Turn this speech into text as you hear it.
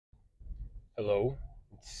Hello,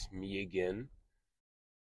 it's me again.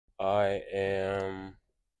 I am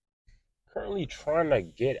currently trying to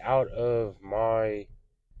get out of my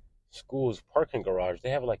school's parking garage.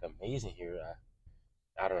 They have like amazing here.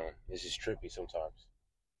 I don't know. It's just trippy sometimes.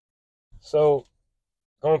 So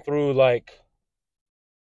going through like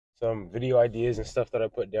some video ideas and stuff that I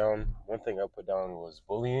put down. One thing I put down was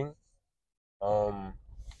bullying. Um,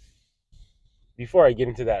 Before I get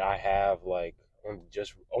into that, I have like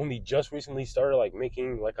only just recently started like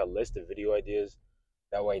making like a list of video ideas.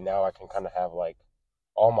 That way now I can kind of have like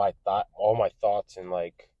all my thoughts and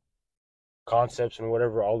like concepts and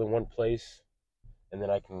whatever all in one place, and then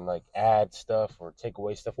I can like add stuff or take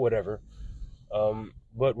away stuff, whatever.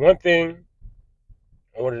 But one thing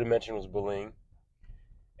I wanted to mention was bullying,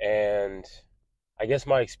 and I guess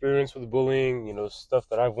my experience with bullying, stuff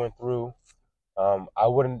that I've went through. I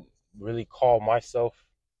wouldn't really call myself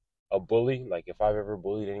a bully. Like if I've ever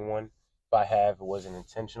bullied anyone, if I have, it wasn't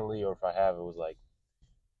intentionally, or if I have, it was like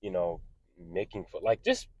you know making like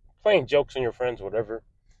just playing jokes on your friends, whatever.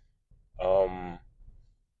 Um,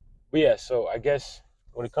 but yeah, so I guess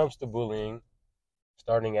when it comes to bullying,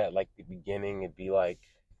 starting at like the beginning, it'd be like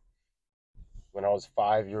when I was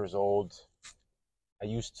 5 years old. I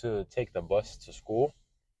used to take the bus to school,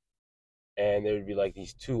 and there would be like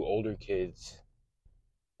these two older kids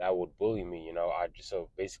that would bully me. I just so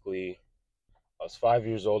basically I was 5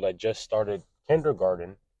 years old. I just started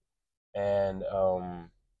kindergarten, and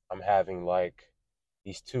I'm having like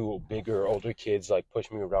these two bigger older kids like push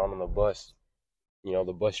me around on the bus.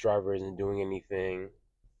 The bus driver isn't doing anything.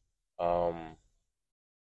 Um,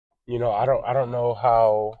 I don't know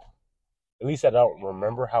how. At least I don't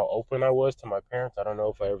remember how open I was to my parents. I don't know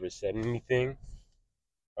if I ever said anything.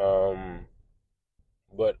 Um,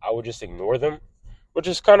 but I would just ignore them, which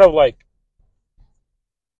is kind of like,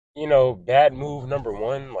 bad move number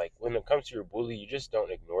one. Like when it comes to your bully, you just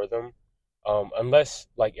don't ignore them. Unless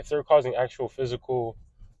like if they're causing actual physical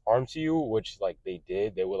harm to you, which like they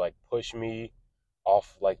did, they would like push me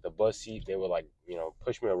off like the bus seat. They would like,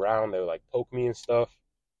 push me around. They would like poke me and stuff.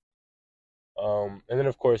 And then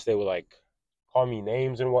of course they would like call me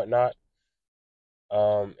names and whatnot.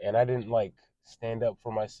 And I didn't like stand up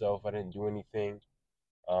for myself. I didn't do anything.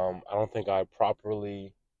 I don't think I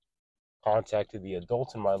properly contacted the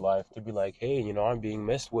adults in my life to be like, hey, I'm being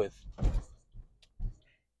messed with.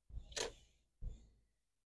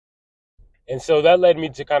 And so that led me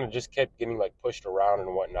to kind of just kept getting like pushed around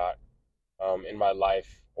and whatnot in my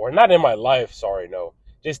life. Or not in my life, sorry, no.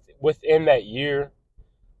 Just within that year.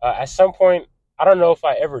 At some point, I don't know if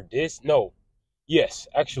I ever did. No, yes,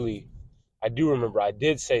 actually, I do remember I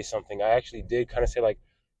did say something. I actually did kind of say like,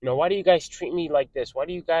 why do you guys treat me like this? Why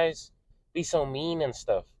do you guys be so mean and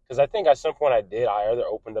stuff? Because I think at some point I did. I either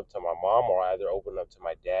opened up to my mom or I either opened up to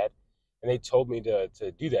my dad, and they told me to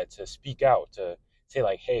do that, to speak out, to say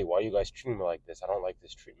like, hey, why you guys treat me like this? I don't like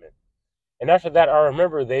this treatment. And after that, I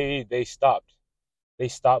remember they stopped. They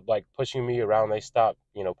stopped like pushing me around. They stopped,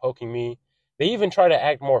 poking me. They even try to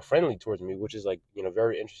act more friendly towards me, which is like,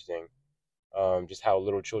 very interesting. Just how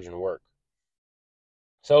little children work.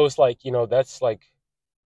 So it's like, that's like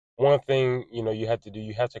one thing, you have to do.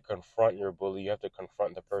 You have to confront your bully. You have to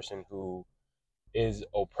confront the person who is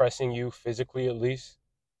oppressing you physically, at least.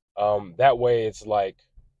 That way it's like,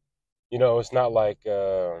 it's not like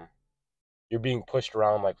you're being pushed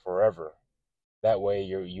around like forever. That way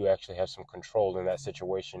you actually have some control in that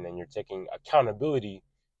situation, and you're taking accountability.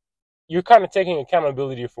 You're kind of taking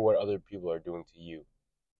accountability for what other people are doing to you.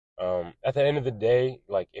 At the end of the day,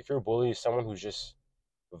 like if your bully is someone who's just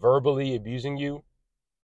verbally abusing you,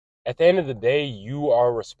 at the end of the day, you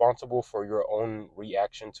are responsible for your own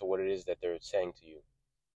reaction to what it is that they're saying to you.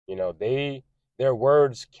 Their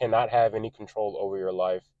words cannot have any control over your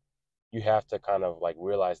life. You have to kind of like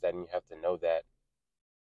realize that, and you have to know that.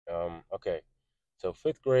 Okay, so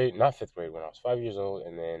fifth grade, not fifth grade, when I was 5 years old,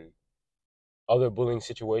 and then other bullying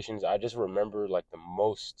situations, I just remember like the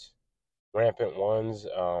most rampant ones.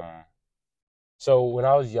 So when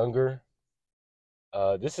I was younger,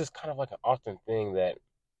 this is kind of like an often thing that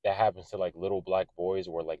happens to like little black boys,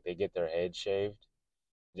 where like they get their head shaved,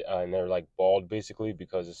 and they're like bald basically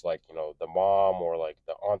because it's like the mom or like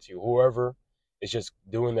the auntie, whoever is just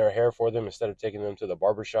doing their hair for them instead of taking them to the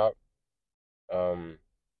barber shop. Um,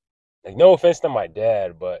 like no offense to my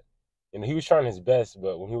dad, but he was trying his best.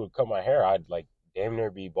 But when he would cut my hair, I'd like damn near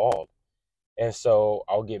be bald, and so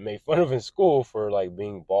I'll get made fun of in school for like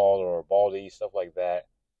being bald or baldy, stuff like that.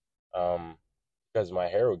 Um, because my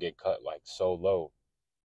hair would get cut like so low.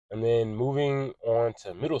 And then moving on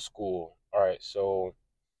to middle school. All right, so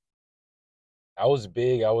I was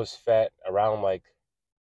big, I was fat around like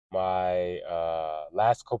my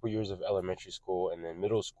last couple years of elementary school and then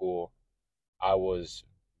middle school, I was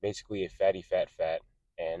basically a fatty fat,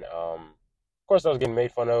 and of course I was getting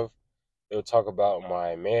made fun of. They would talk about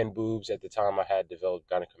my man boobs. At the time, I had developed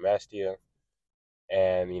gynecomastia,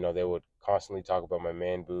 and they would constantly talk about my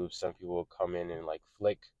man boobs. Some people would come in and like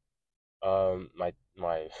flick my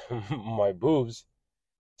my boobs.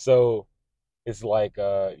 So it's like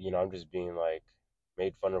I'm just being like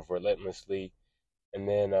made fun of relentlessly. And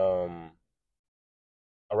then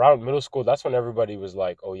around middle school, that's when everybody was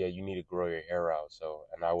like, "Oh yeah, you need to grow your hair out." So,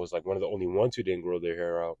 and I was like one of the only ones who didn't grow their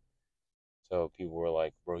hair out. So people were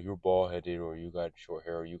like, "Bro, you're bald headed, or you got short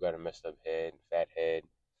hair, or you got a messed up head, fat head."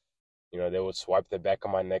 They would swipe the back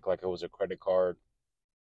of my neck like it was a credit card,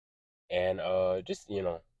 and just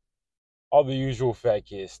all the usual fat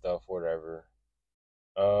kid stuff, whatever.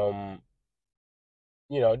 Um,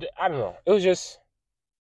 I don't know. It's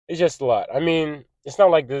just a lot. I mean, it's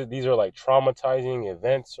not like these are like traumatizing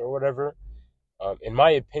events or whatever. In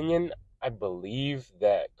my opinion, I believe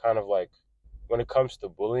that kind of like when it comes to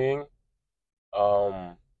bullying,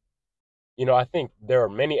 um, I think there are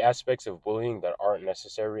many aspects of bullying that aren't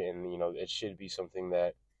necessary, and it should be something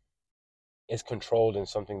that is controlled and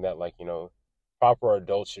something that like proper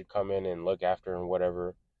adults should come in and look after and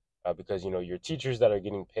whatever. Because your teachers that are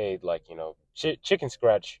getting paid like chicken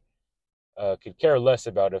scratch could care less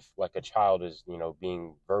about if like a child is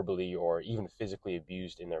being verbally or even physically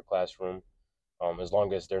abused in their classroom. As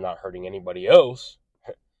long as they're not hurting anybody else,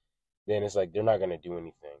 then it's like they're not gonna do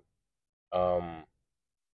anything. Um,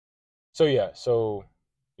 so yeah, so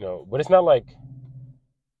but it's not like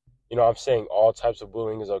I'm saying all types of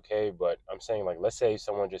bullying is okay, but I'm saying like let's say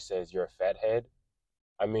someone just says you're a fathead.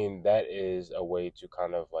 I mean that is a way to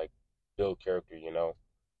kind of like build character.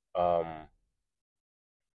 Um,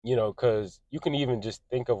 because you can even just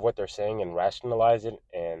think of what they're saying and rationalize it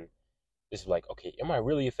and just like, okay, am I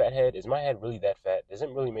really a fathead? Is my head really that fat? Does it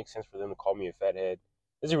really make sense for them to call me a fathead?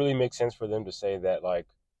 Does it really make sense for them to say that like,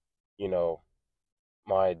 you know,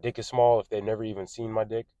 my dick is small if they've never even seen my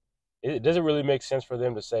dick? It doesn't really make sense for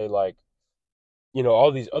them to say like,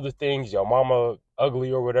 all these other things, your mama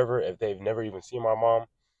ugly or whatever, if they've never even seen my mom.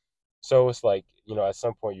 So it's like, at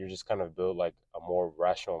some point you're just kind of build like a more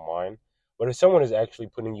rational mind. But if someone is actually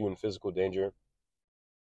putting you in physical danger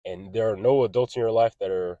and there are no adults in your life that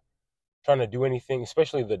are trying to do anything,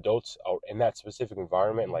 especially the adults out in that specific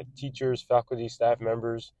environment, like teachers, faculty, staff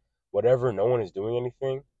members, whatever, no one is doing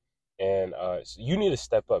anything. And so you need to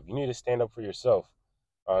step up. You need to stand up for yourself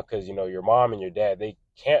because, your mom and your dad, they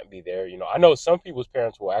can't be there. I know some people's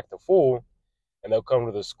parents will act a fool and they'll come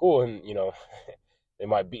to the school and, they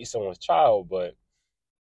might beat someone's child, but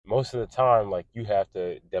most of the time, like you have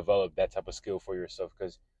to develop that type of skill for yourself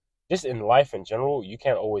because just in life in general, you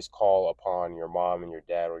can't always call upon your mom and your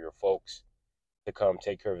dad or your folks to come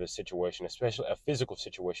take care of the situation, especially a physical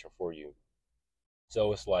situation for you.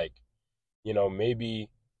 So it's like,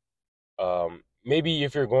 maybe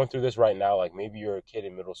if you're going through this right now, like maybe you're a kid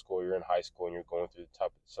in middle school, you're in high school, and you're going through the type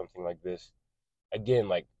of something like this. Again,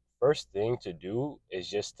 like first thing to do is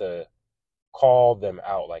just to call them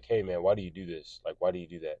out. Like, hey man, why do you do this? Like, why do you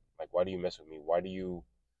do that? Like, why do you mess with me? Why do you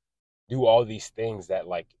do all these things that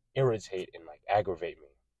like irritate and like aggravate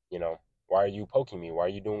me? Why are you poking me? Why are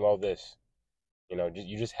you doing all this?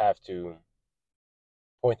 You just have to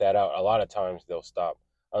point that out. A lot of times they'll stop.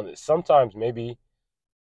 Sometimes maybe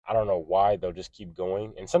I don't know why they'll just keep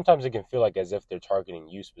going, and sometimes it can feel like as if they're targeting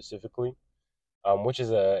you specifically. Which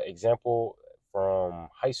is a example from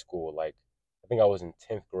high school. Like I think I was in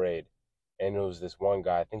 10th grade, and it was this one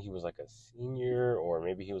guy. I think he was like a senior, or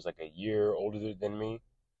maybe he was like a year older than me.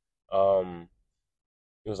 Um,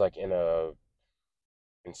 he was like in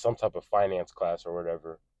some type of finance class or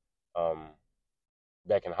whatever. Um,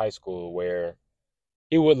 back in high school, where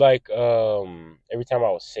he would like every time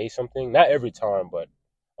I would say something, not every time, but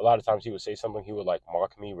a lot of times he would say something, he would like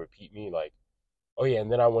mock me, repeat me, like, oh yeah,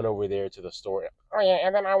 and then I went over there to the store. Oh yeah,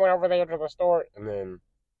 and then I went over there to the store, and then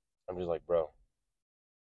I'm just like, bro.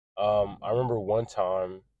 I remember one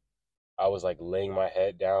time I was like laying my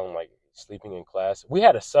head down, like sleeping in class. We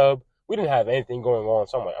had a sub. We didn't have anything going on,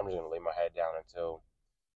 so I'm like, I'm just gonna lay my head down until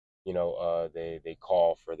they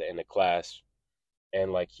call for the end of class.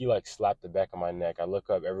 And like he like slapped the back of my neck. I look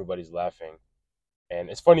up, everybody's laughing. And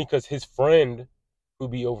it's funny because his friend who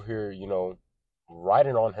be over here,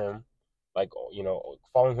 riding on him, like,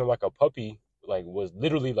 following him like a puppy, like was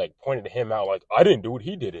literally like pointed to him out, like, I didn't do it,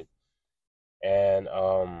 he did it. And,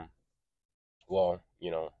 well,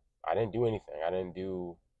 I didn't do anything. I didn't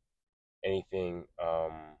do anything,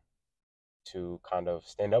 to kind of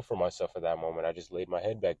stand up for myself at that moment. I just laid my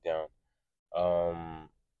head back down. Um,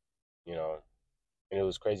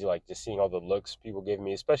 was crazy, like just seeing all the looks people gave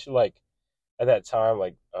me, especially like at that time,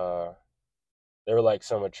 like there were like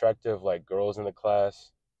some attractive like girls in the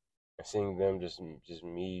class, and seeing them just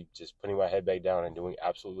me just putting my head back down and doing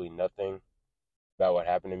absolutely nothing about what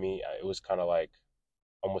happened to me. It was kind of like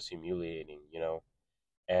almost humiliating, you know.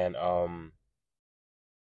 And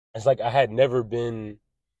it's like I had never been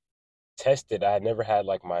tested. I had never had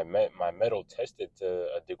like my metal tested to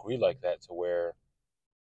a degree like that, to where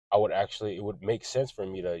I would actually, it would make sense for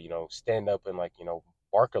me to, you know, stand up and like, you know,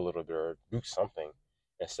 bark a little bit or do something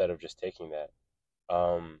instead of just taking that.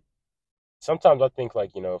 Um, Sometimes I think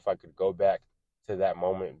like, you know, if I could go back to that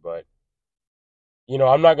moment, but you know,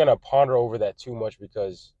 I'm not gonna ponder over that too much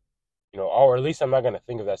because, you know, or at least I'm not gonna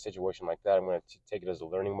think of that situation like that. I'm gonna take it as a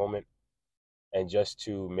learning moment and just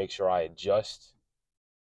to make sure I adjust,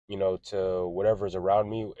 you know, to whatever's around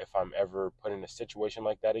me if I'm ever put in a situation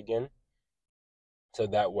like that again. So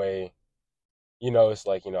that way, you know, it's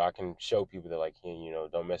like, you know, I can show people that like, hey, you know,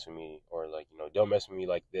 don't mess with me, or like, you know, don't mess with me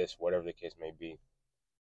like this, whatever the case may be.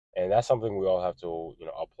 And that's something we all have to, you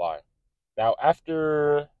know, apply. Now,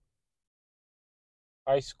 after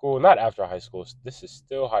high school, not after high school, this is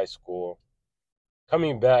still high school.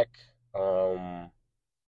 Coming back, um,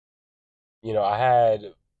 you know, I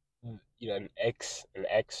had, you know, an ex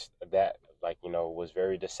that like, you know, was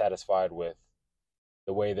very dissatisfied with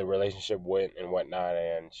the way the relationship went and whatnot,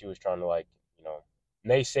 and she was trying to like, you know,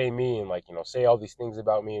 naysay me and like, you know, say all these things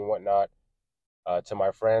about me and whatnot, to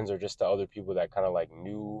my friends or just to other people that kind of like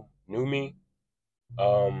knew me.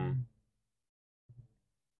 Um,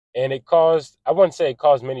 and it caused, I wouldn't say it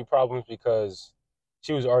caused many problems because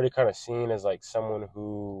she was already kind of seen as like someone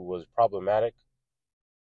who was problematic,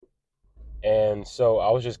 and so I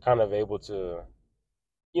was just kind of able to,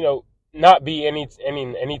 you know, not be any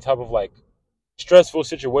type of like stressful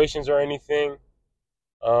situations or anything.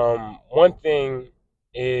 One thing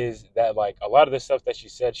is that like a lot of the stuff that she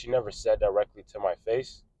said, she never said directly to my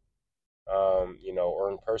face, you know,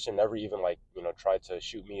 or in person. Never even like, you know, tried to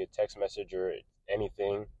shoot me a text message or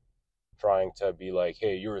anything, trying to be like,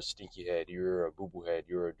 hey, you're a stinky head, you're a boo boo head,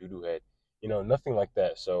 you're a doo doo head, you know, nothing like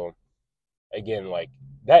that. So again, like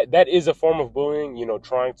that is a form of bullying, you know,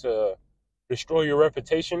 trying to destroy your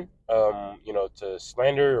reputation, you know, to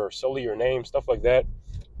slander or sully your name, stuff like that.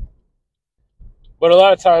 But a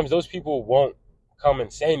lot of times those people won't come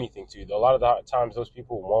and say anything to you. A lot of the times those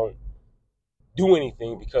people won't do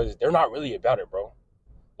anything because they're not really about it, bro.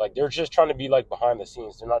 Like they're just trying to be like behind the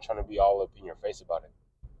scenes. They're not trying to be all up in your face about it.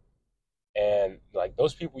 And like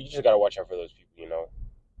those people, you just gotta watch out for those people, you know.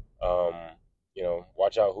 Um, you know,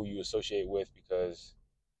 watch out who you associate with, because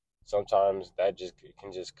sometimes that just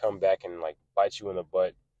can just come back and like bite you in the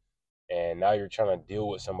butt. And now you're trying to deal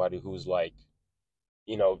with somebody who's like,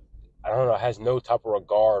 you know, I don't know, has no type of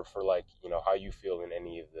regard for like, you know, how you feel in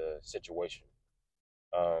any of the situation.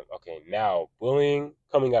 Okay, now bullying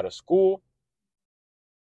coming out of school.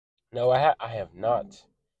 No, I have not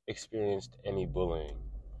experienced any bullying.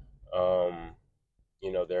 Um,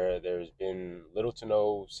 you know, there's been little to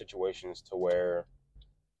no situations to where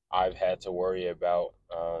I've had to worry about,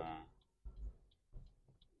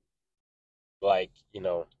 like, you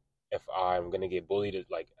know, if I'm gonna get bullied at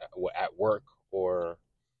like at work or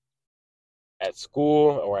at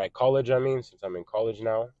school or at college. I mean, since I'm in college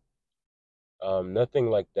now, nothing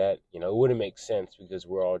like that. You know, it wouldn't make sense because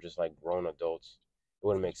we're all just like grown adults. It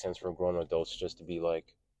wouldn't make sense for grown adults just to be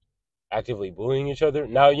like actively bullying each other.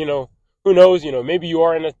 Now, you know, who knows? You know, maybe you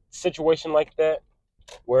are in a situation like that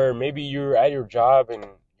where maybe you're at your job and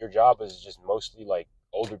your job is just mostly like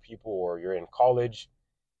older people, or you're in college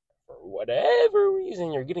for whatever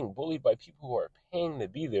reason you're getting bullied by people who are paying to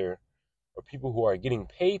be there, or people who are getting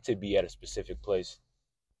paid to be at a specific place.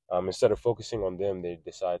 Instead of focusing on them, they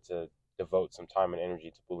decide to devote some time and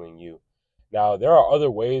energy to bullying you. Now, there are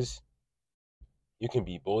other ways you can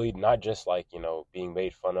be bullied, not just like, you know, being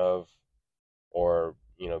made fun of or,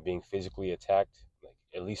 you know, being physically attacked, like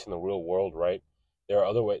at least in the real world, right? There are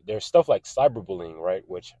other ways. There's stuff like cyberbullying, right?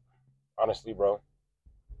 Which, honestly, bro,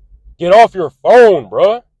 get off your phone,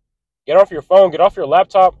 bro. Get off your phone. Get off your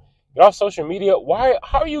laptop. Get off social media. Why?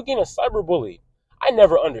 How are you getting cyberbullied? I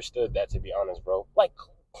never understood that, to be honest, bro. Like,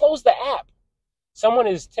 close the app. Someone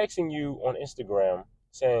is texting you on Instagram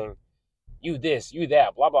saying, you this, you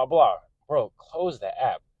that, blah, blah, blah. Bro, close the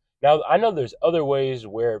app. Now, I know there's other ways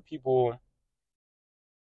where people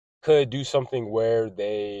could do something where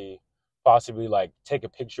they possibly like take a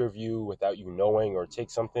picture of you without you knowing, or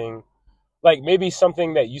take something like maybe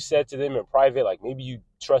something that you said to them in private. Like maybe you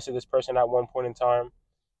trusted this person at one point in time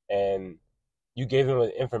and you gave them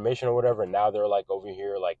information or whatever, and now they're like over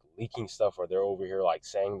here like leaking stuff, or they're over here like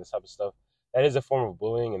saying this type of stuff. that is a form of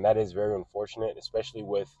bullying, and that is very unfortunate, especially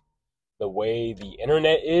with the way the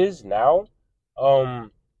internet is now.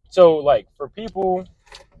 Um, so like for people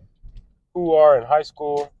who are in high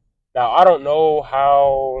school, now I don't know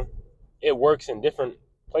how it works in different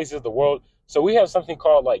places of the world. So we have something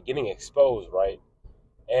called like getting exposed, right?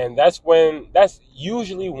 And that's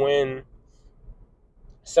usually when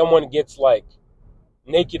someone gets like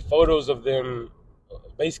naked photos of them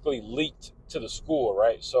basically leaked to the school,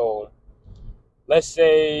 right? So let's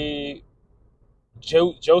say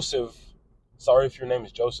Joseph, sorry if your name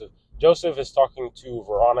is Joseph. Joseph is talking to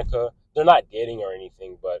Veronica. They're not dating or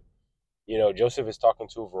anything, but Joseph is talking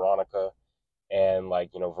to Veronica, and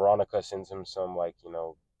like Veronica sends him some like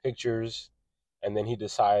pictures, and then he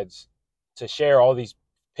decides to share all these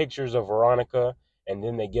pictures of Veronica, and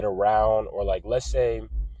then they get around, or like let's say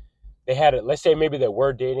maybe they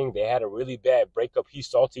were dating, they had a really bad breakup, he's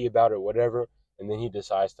salty about it, whatever, and then he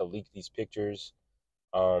decides to leak these pictures.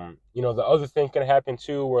 The other thing can happen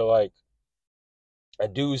too, where like a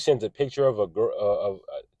dude sends a picture of a girl,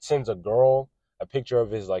 sends a girl a picture of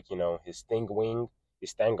his like his stingwang,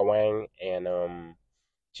 and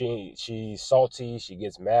she's salty, she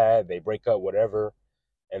gets mad, they break up, whatever,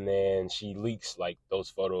 and then she leaks like those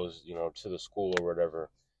photos, to the school or whatever.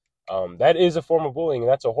 That is a form of bullying, and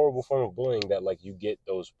that's a horrible form of bullying that like you get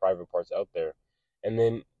those private parts out there. And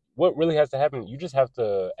then what really has to happen, you just have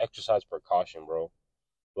to exercise precaution, bro.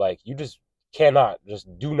 Like you just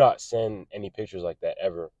do not send any pictures like that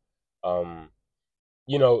ever. Um,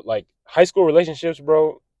 like high school relationships,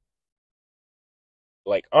 bro,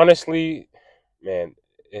 like honestly, man,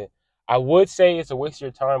 I would say it's a waste of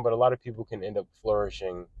your time, but a lot of people can end up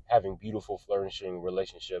having beautiful, flourishing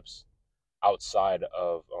relationships outside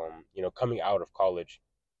of, coming out of college.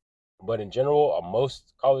 But in general,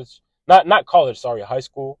 most college, not college, sorry, high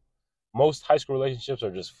school, most high school relationships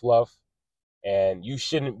are just fluff, and you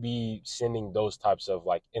shouldn't be sending those types of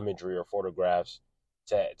like imagery or photographs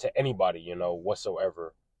to anybody,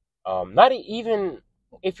 whatsoever. Not even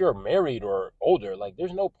if you're married or older, like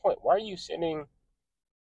there's no point. Why are you sending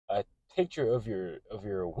a picture of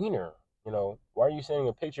your wiener? Why are you sending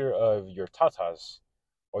a picture of your tatas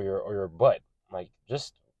or your butt? Like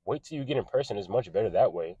just wait till you get in person. It's much better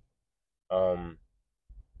that way. Um,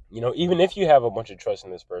 even if you have a bunch of trust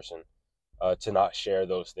in this person, to not share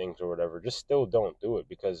those things or whatever, just still don't do it,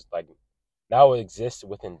 because like now it exists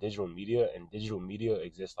within digital media, and digital media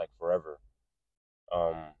exists like forever.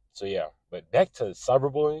 So yeah, but back to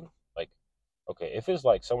cyberbullying. Like, okay, if it's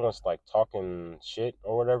like someone's like talking shit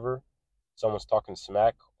or whatever, someone's talking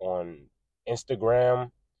smack on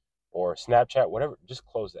Instagram or Snapchat, whatever, just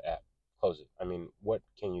close the app. Close it. I mean, what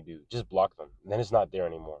can you do? Just block them. Then it's not there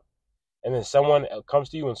anymore. And then someone comes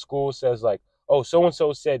to you in school, says like, "Oh, so and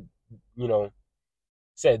so said, you know,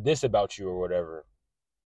 said this about you or whatever."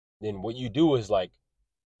 Then what you do is like,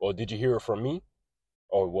 "Well, did you hear it from me?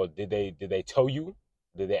 Or well, did they tell you?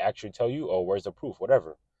 Did they actually tell you? Or where's the proof?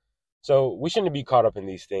 Whatever." So we shouldn't be caught up in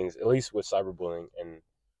these things, at least with cyberbullying. And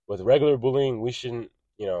with regular bullying, we shouldn't,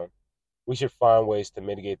 we should find ways to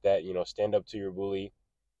mitigate that, stand up to your bully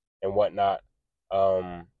and whatnot.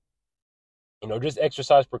 Um, just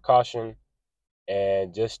exercise precaution,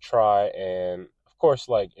 and just try, and of course,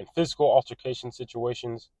 like in physical altercation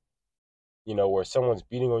situations, where someone's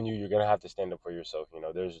beating on you, you're gonna have to stand up for yourself.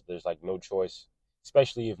 There's like no choice,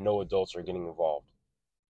 especially if no adults are getting involved.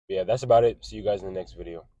 But yeah, that's about it. See you guys in the next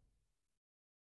video.